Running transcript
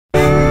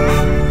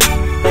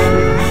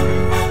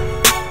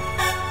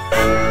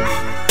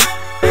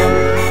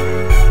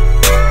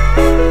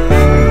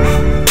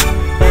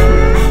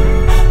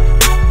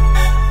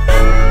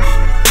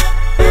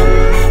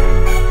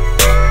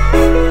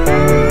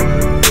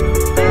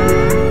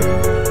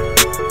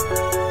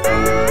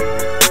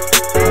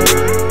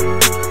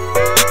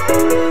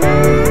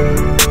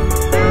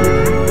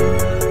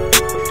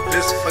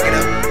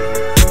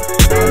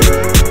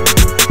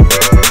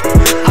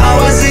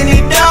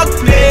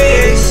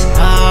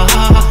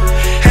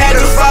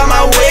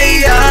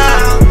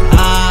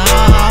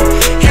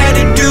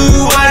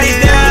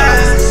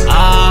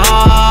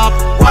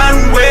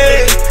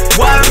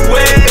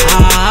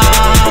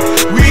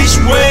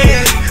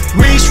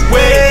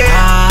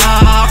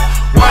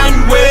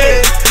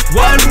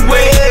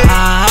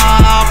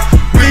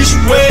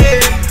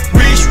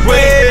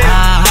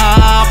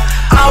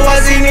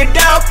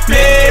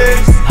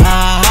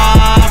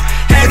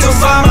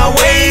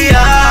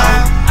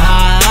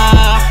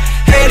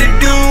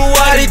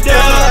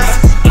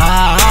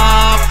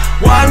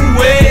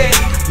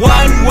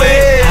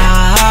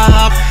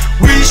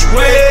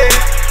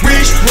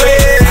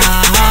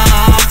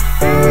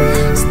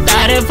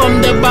from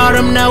the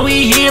bottom, now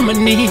we here,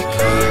 Monique.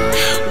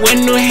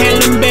 When no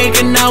held back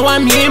and now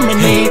I'm here,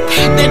 Monique.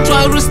 They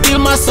tried to steal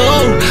my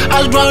soul, I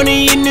was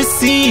drowning in the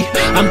sea.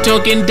 I'm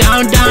talking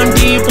down, down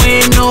deep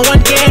where no one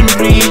can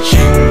reach.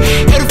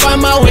 Had to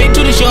find my way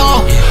to the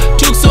shore,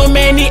 took so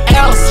many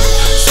L's,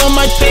 so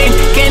much pain,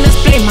 can't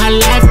explain my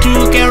life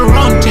to get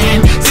wrong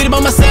 10. Sitting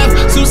by myself,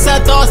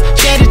 suicide thoughts,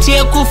 shed a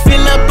tear, could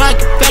fill up back,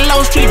 fell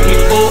out street.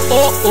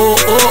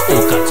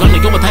 Katsone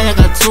ke bothaya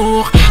ka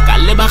tsog ka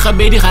leba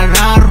gabedi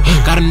gararo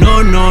ka re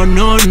no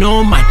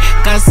man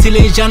ka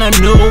silejana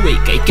no way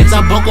ka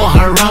iketsa Boko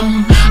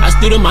Haram. I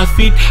stood on my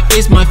feet,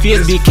 faced my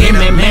fears, became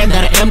a man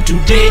that I am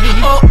today. I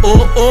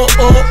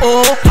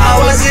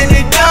was in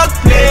a dark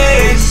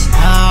place,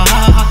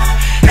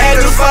 had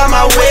to find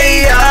my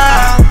way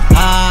out,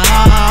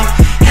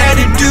 had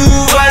to do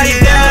what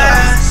it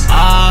does.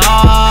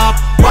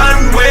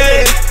 One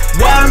way,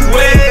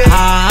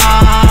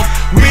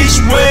 which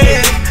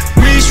way?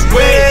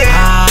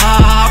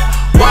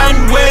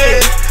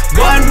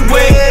 One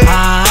way,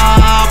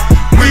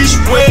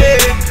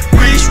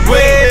 which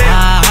way?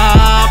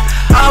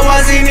 I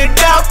was in a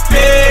dark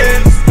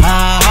place,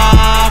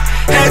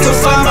 had to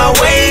find my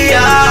way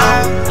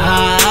out,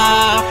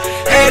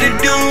 had to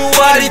do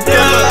what it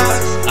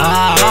does.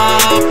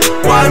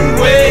 One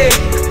way,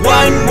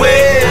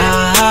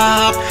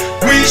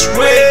 which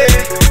way?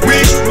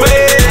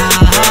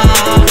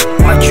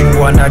 What you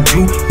wanna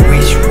do?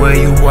 Which way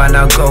you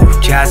wanna go?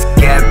 Just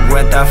get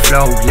with the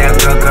flow, let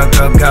go.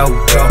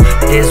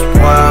 This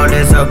world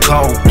is a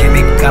cold, give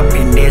me cup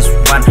in this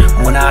one.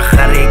 Muna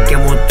khare ke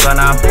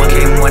mutwana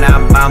potle muna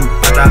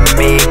bampata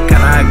me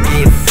kana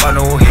give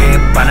follow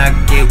hip bana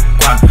give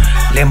one.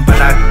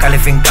 Lempala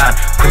kalifinka,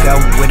 quicker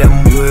with them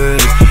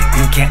words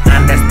you can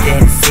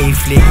understand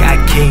safely. I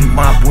came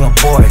up with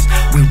boys,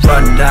 we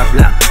run up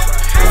like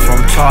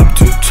from top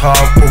to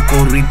top, Boko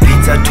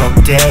repeats a top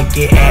deck, a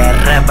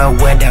rebel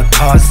with the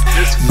cost.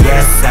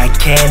 Yes, I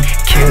can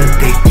kill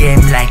the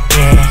game like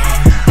that.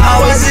 I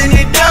was in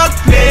a dark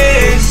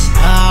place,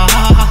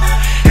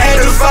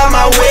 had to find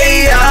my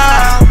way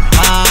out,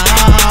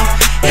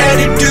 had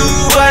to do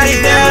what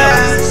it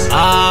does.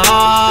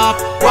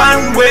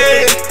 One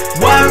way,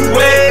 which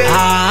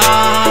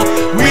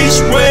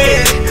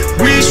way?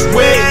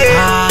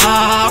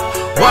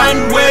 One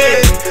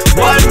way,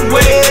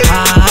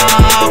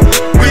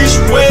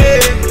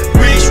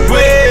 which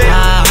way?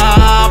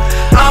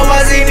 I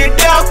was in a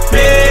dark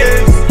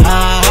place,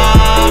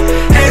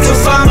 had to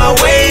find my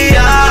way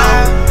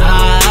out,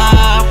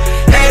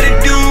 had to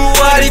do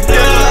what it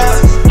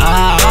does.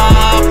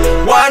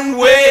 One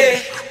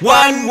way,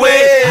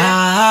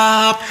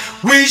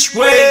 which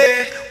way?